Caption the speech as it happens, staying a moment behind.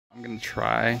I'm gonna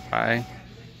try,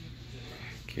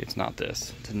 okay, it's not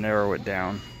this, to narrow it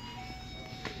down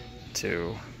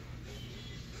to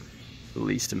the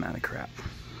least amount of crap.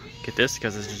 Get this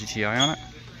because there's a GTI on it.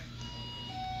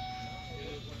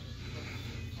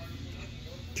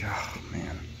 Oh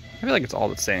man, I feel like it's all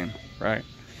the same, right?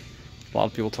 A lot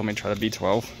of people told me to try the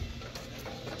B12.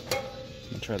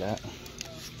 Let me try that.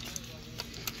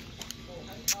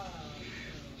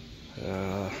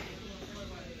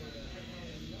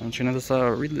 Don't you know this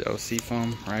really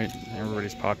seafoam, right?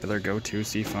 Everybody's popular go-to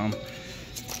seafoam.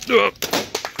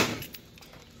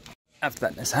 After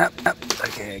that mishap,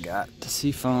 okay, I got the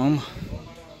seafoam.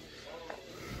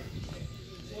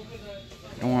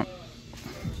 I don't want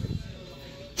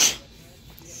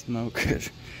smoke. There's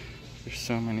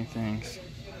so many things.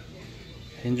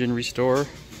 Engine restore,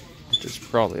 which is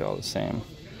probably all the same.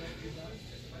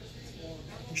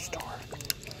 Restore.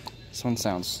 This one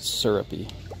sounds syrupy.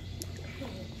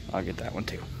 I'll get that one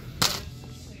too.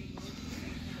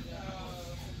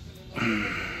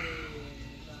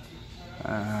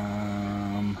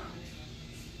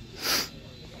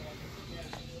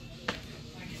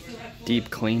 Deep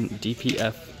clean,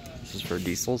 DPF. This is for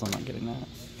diesels, I'm not getting that.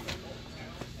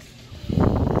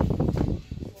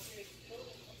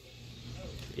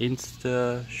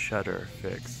 Insta shutter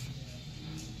fix.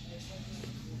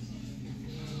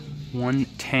 1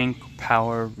 tank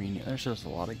power renew. There's just a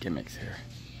lot of gimmicks here.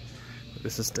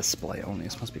 This is display only.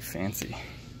 This must be fancy.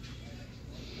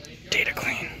 Data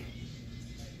clean.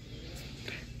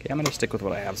 Okay, I'm gonna stick with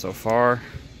what I have so far.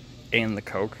 And the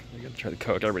Coke. I gotta try the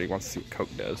Coke. Everybody wants to see what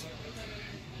Coke does.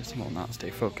 This thing will not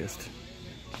stay focused.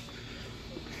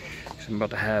 I'm about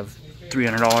to have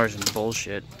 $300 in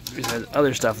bullshit besides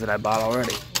other stuff that I bought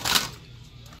already.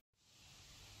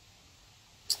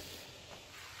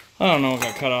 I don't know what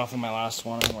got cut off in my last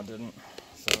one and what didn't.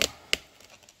 So.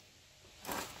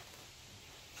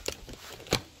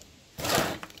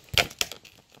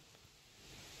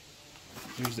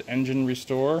 Here's the engine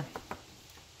restore.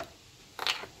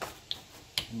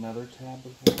 Another tab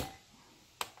of it.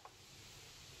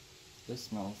 This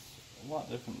smells a lot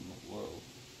different than the Whoa.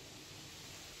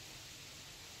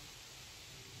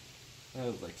 That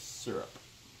was like syrup.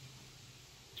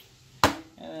 And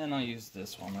then I'll use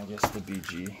this one, I guess the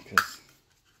BG, because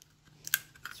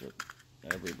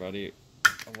everybody,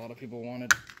 a lot of people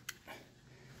wanted.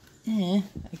 I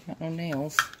got no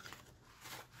nails.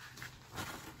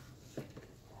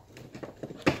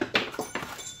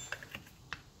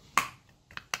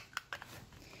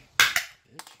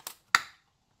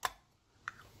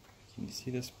 Can you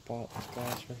see this splash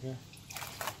right here?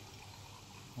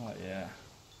 Oh yeah.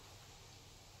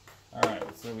 Alright,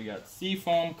 so we got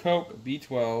Seafoam, Coke,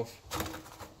 B12,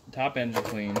 top engine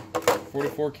clean,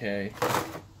 44K,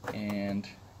 and,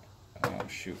 oh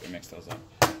shoot, I mixed those up.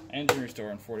 Engine restore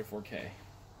and 44K.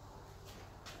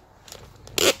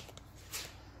 So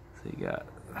you got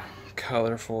a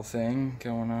colorful thing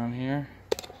going on here.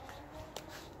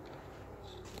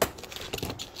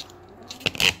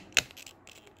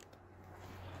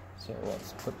 So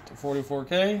let's put the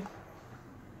 44K.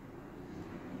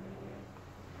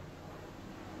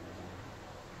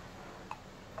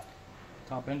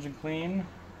 Top engine clean,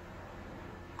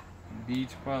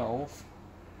 B12,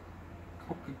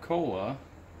 Coca-Cola,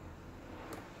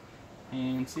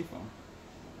 and Seafoam.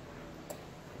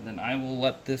 And then I will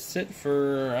let this sit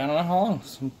for, I don't know how long,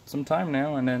 some time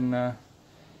now, and then I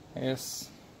guess,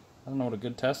 I don't know what a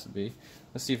good test would be.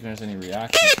 Let's see if there's any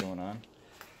reactions going on.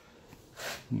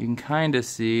 You can kind of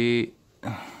see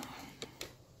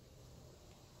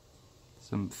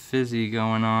some fizzy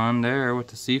going on there with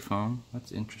the Seafoam.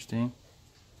 That's interesting.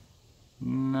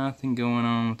 Nothing going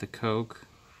on with the Coke.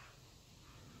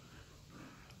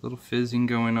 A little fizzing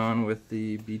going on with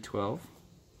the B12.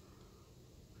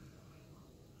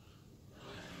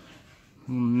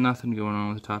 Nothing going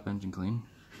on with the top engine clean.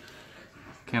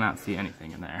 Cannot see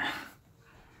anything in there.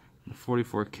 The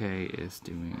 44K is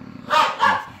doing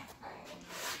nothing.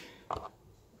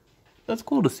 That's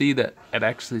cool to see that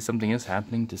actually something is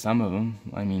happening to some of them.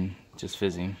 I mean, just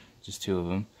fizzing, just 2 of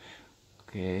them.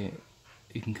 Okay.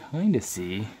 You can kind of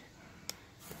see,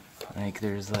 like,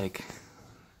 there's like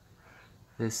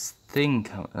this thing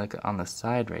like on the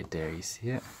side right there. You see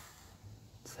it?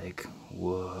 It's like,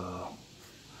 whoa.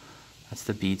 That's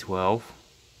the B12.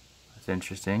 That's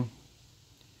interesting.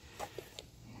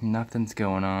 Nothing's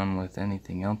going on with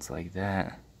anything else like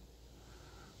that.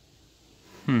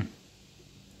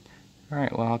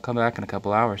 Alright, well, I'll come back in a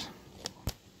couple hours.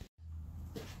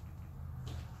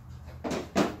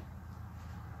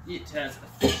 It has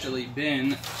officially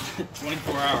been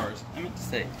 24 hours. I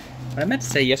meant to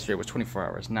say yesterday was 24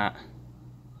 hours, not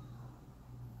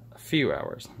few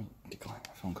hours. Let me decline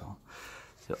my phone call.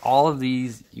 So all of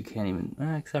these you can't even,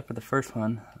 except for the first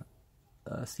one,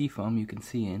 seafoam you can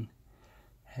see in.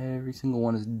 Every single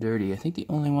one is dirty. I think the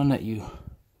only one that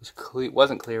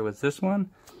wasn't clear was this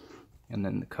one, and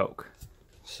then the Coke.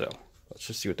 So let's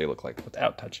just see what they look like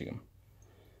without touching them.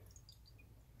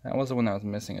 That was the one that was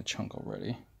missing a chunk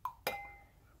already.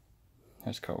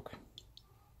 There's Coke.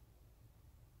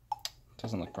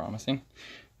 Doesn't look promising.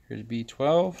 Here's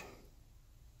B12.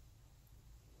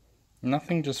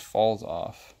 Nothing just falls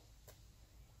off.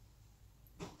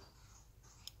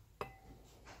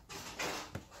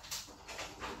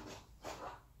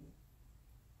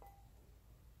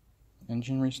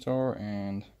 Engine restore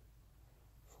and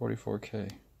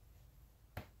 44K.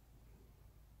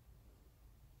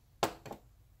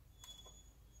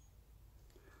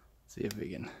 See if we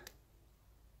can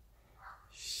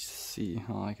see.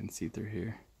 Oh, I can see through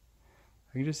here.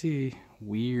 I can just see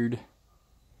weird.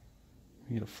 Let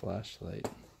me get a flashlight.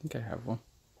 I think I have one.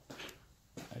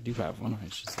 I do have one, I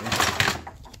should say.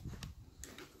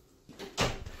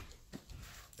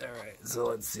 Alright, so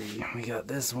let's see. We got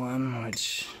this one,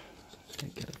 which I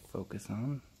get a focus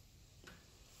on.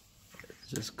 It's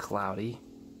just cloudy.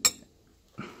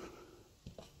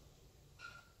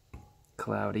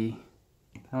 Cloudy.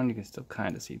 That one you can still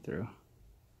kind of see through.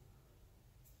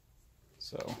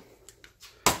 So,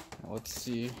 now let's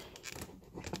see.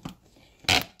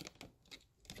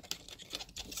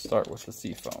 Start with the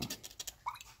seafoam.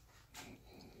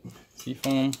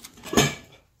 Seafoam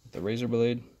with the razor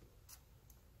blade.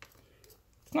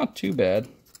 It's not too bad.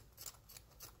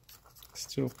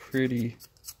 Still pretty.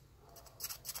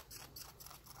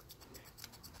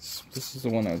 This is the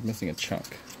one that was missing a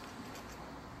chunk.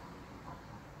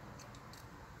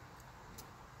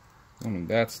 I mean,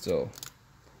 that's still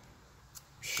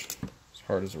as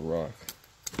hard as a rock.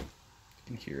 You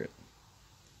can hear it.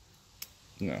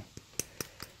 No.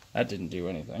 That didn't do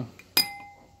anything.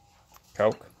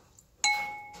 Coke.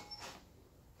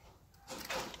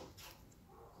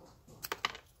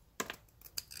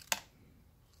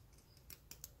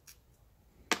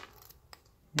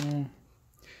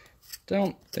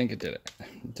 Don't think it did it.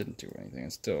 It didn't do anything.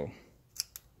 It's still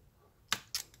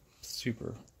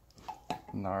super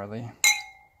gnarly.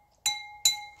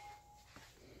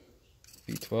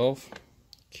 B12.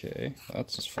 Okay,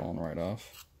 that's just falling right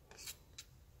off.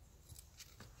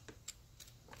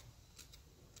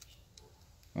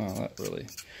 Oh,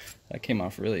 that came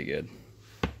off really good.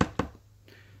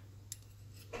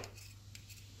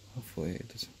 Hopefully it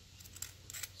does.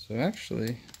 So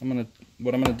actually,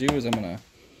 what I'm gonna do is I'm gonna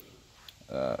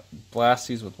blast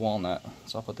these with walnut.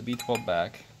 So I'll put the B12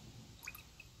 back.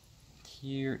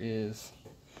 Here is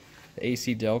the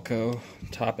AC Delco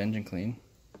top engine clean.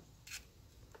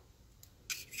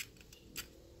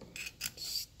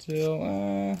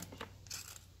 Still,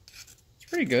 it's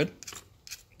pretty good.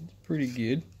 It's pretty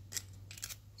good.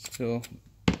 Still,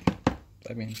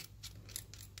 I mean,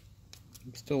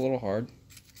 it's still a little hard,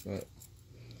 but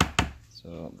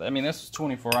so I mean, this is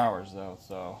 24 hours though,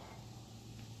 so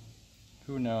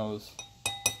who knows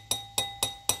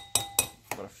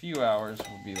what a few hours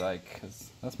would be like,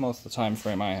 because that's most of the time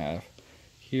frame I have.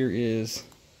 Here is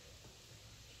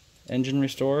engine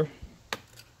restore.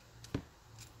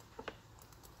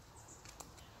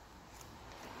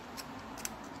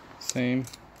 Same.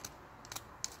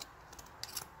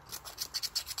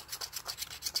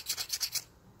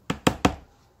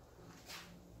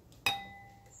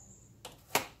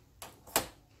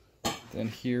 Then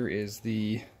here is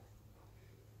the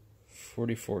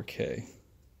 44K.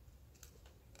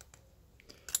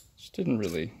 Just didn't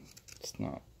really, it's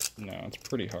not, no, it's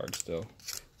pretty hard still.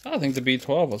 I think the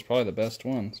B12 was probably the best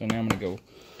one. So now I'm gonna go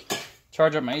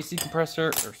charge up my AC compressor,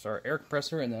 or sorry, air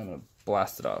compressor, and then I'm gonna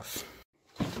blast it off.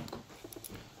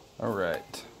 All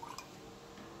right.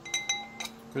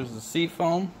 Here's the seat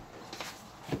foam.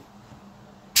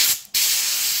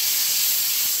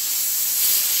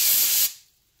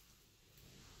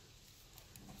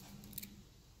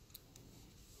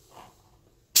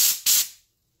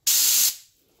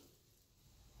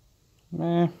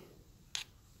 I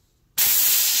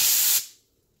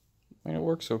mean, it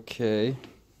works okay.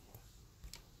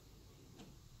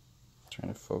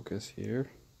 Trying to focus here.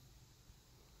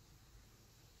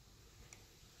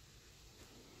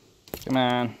 Come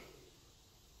on.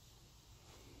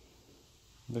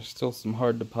 There's still some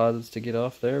hard deposits to get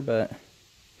off there, but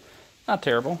not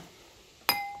terrible.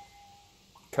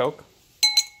 Coke.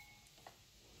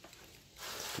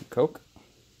 Coke.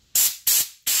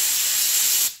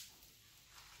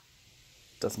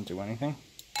 Doesn't do anything.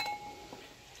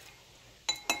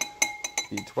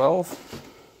 B12.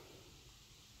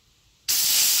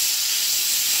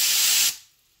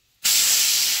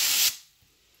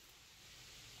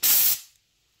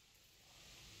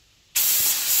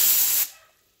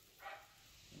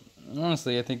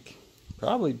 honestly, I think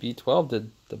probably B12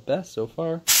 did the best so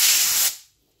far.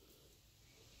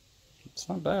 It's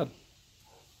not bad.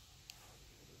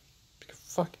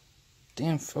 Fuck,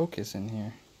 damn focus in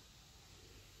here.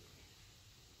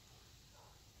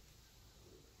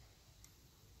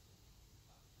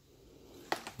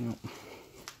 Nope.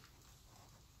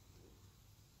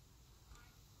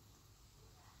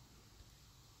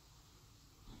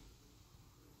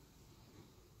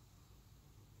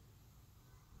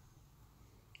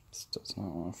 This does not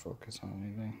want to focus on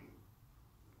anything.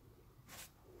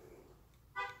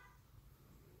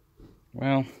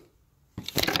 Well,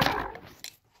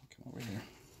 come over here.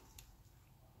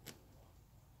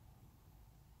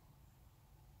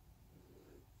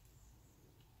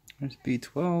 There's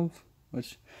B12,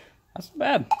 which that's not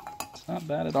bad. It's not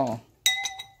bad at all.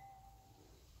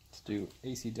 Let's do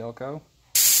AC Delco.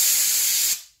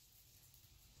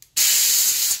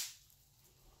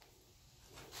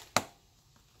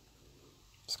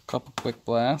 Just a couple quick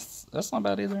blasts. That's not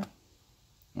bad either.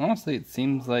 Honestly, it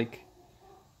seems like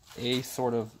a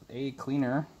sort of a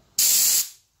cleaner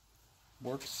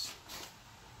works.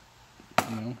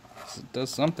 You know, it does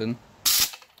something.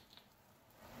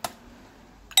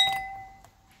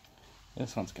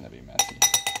 This one's gonna be messy.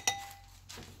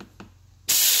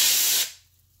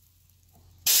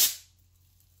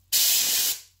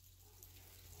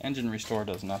 Engine restore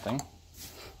does nothing.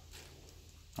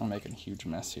 I'm making a huge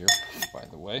mess here, by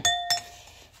the way.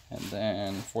 And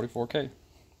then 44K.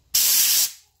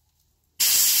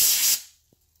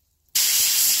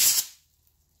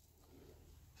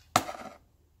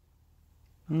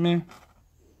 Meh.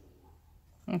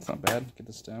 That's not bad. Get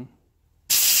the stem.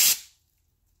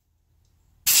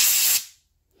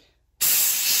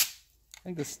 I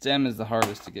think the stem is the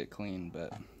hardest to get clean,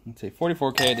 but let's say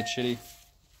 44K did shitty.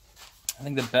 I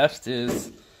think the best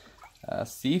is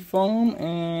Seafoam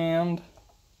and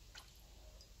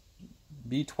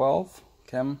B12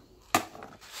 chem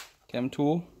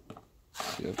tool.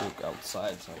 See if we go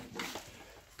outside so I can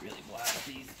really blast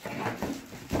these.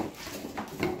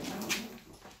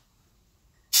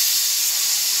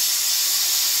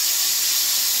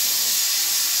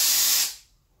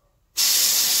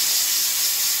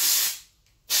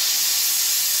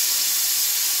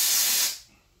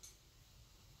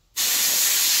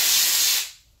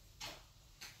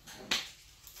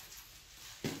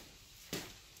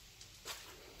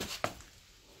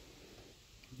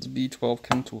 B12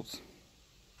 chem tools.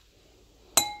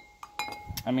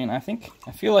 I mean, I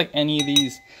feel like any of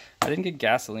these, I didn't get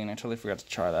gasoline, I totally forgot to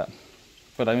try that.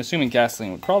 But I'm assuming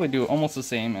gasoline would probably do almost the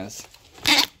same as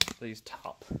these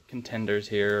top contenders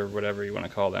here, or whatever you want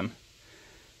to call them.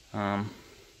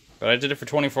 But I did it for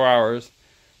 24 hours,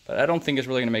 but I don't think it's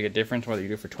really going to make a difference whether you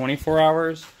do it for 24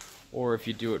 hours or if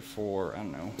you do it for, I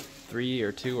don't know, 3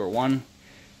 or 2 or 1.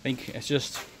 I think it's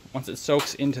just, once it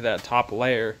soaks into that top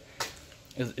layer,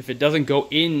 if it doesn't go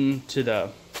into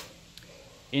the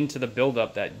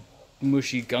buildup, that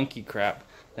mushy, gunky crap,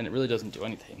 then it really doesn't do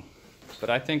anything. But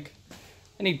I think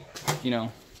any, you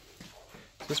know,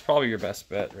 this is probably your best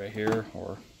bet right here,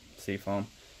 or Seafoam.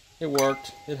 It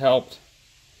worked. It helped.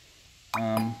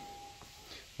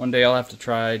 One day I'll have to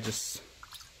try just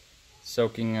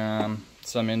soaking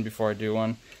some in before I do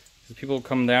one. Because people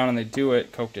come down and they do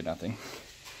it. Coke did nothing.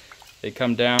 They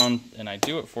come down and I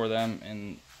do it for them,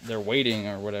 and they're waiting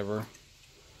or whatever,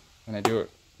 and I do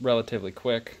it relatively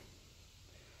quick.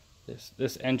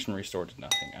 This engine restore did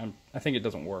nothing. I think it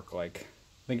doesn't work. Like,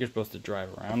 I think you're supposed to drive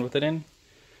around with it in.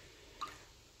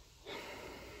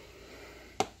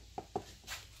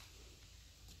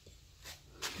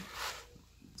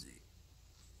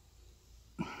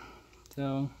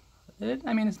 So,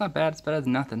 I mean, it's not bad. It's better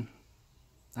than nothing.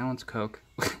 That one's Coke.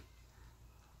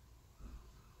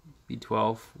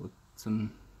 B12 with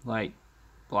some light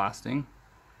blasting.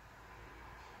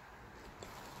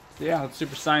 So yeah, it's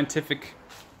super scientific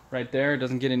right there. It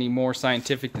doesn't get any more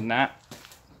scientific than that.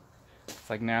 It's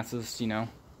like NASA's, you know,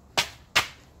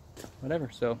 whatever.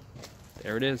 So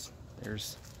there it is.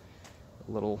 There's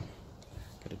a little,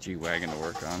 got a G-Wagon to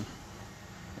work on.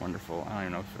 Wonderful. I don't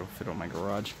even know if it'll fit on my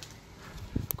garage.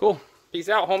 Cool. Peace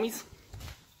out, homies.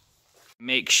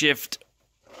 Makeshift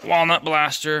walnut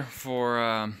blaster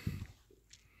for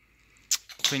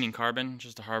cleaning carbon,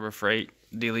 just a Harbor Freight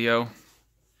dealio.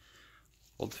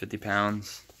 Holds 50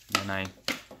 pounds. And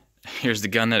here's the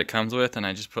gun that it comes with, and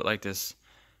I just put like this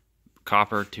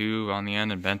copper tube on the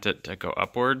end and bent it to go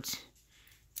upwards.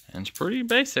 And it's pretty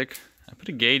basic. I put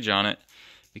a gauge on it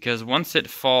because once it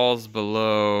falls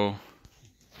below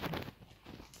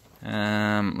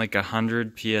like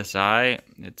 100 psi,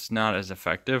 it's not as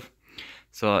effective.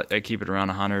 So I keep it around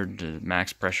 100 to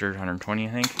max pressure, 120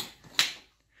 I think,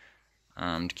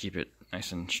 to keep it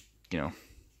nice and, you know,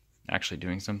 actually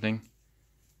doing something.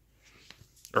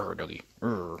 Doggy.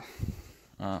 But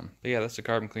yeah, that's the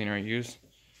carbon cleaner I use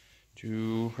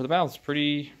for the valves.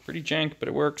 Pretty jank, but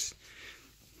it works.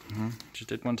 Just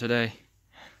did one today.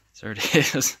 So there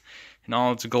it is in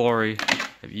all its glory.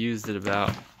 I've used it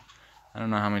about, I don't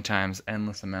know how many times,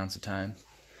 endless amounts of time.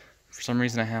 For some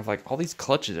reason I have like all these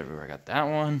clutches everywhere. I got that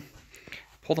one,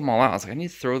 pulled them all out. I was like, I need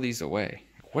to throw these away.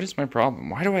 What is my problem?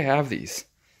 Why do I have these?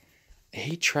 I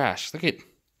hate trash. Look at,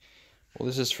 well,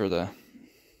 this is for the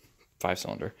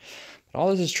 5-cylinder, but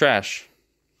all this is trash.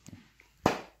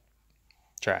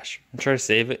 Trash. I try to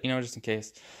save it, you know, just in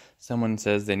case someone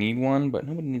says they need one, but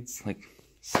nobody needs like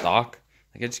stock.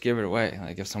 Like, I just give it away.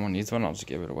 Like, if someone needs one, I'll just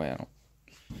give it away. I don't.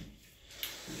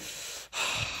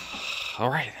 All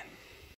right.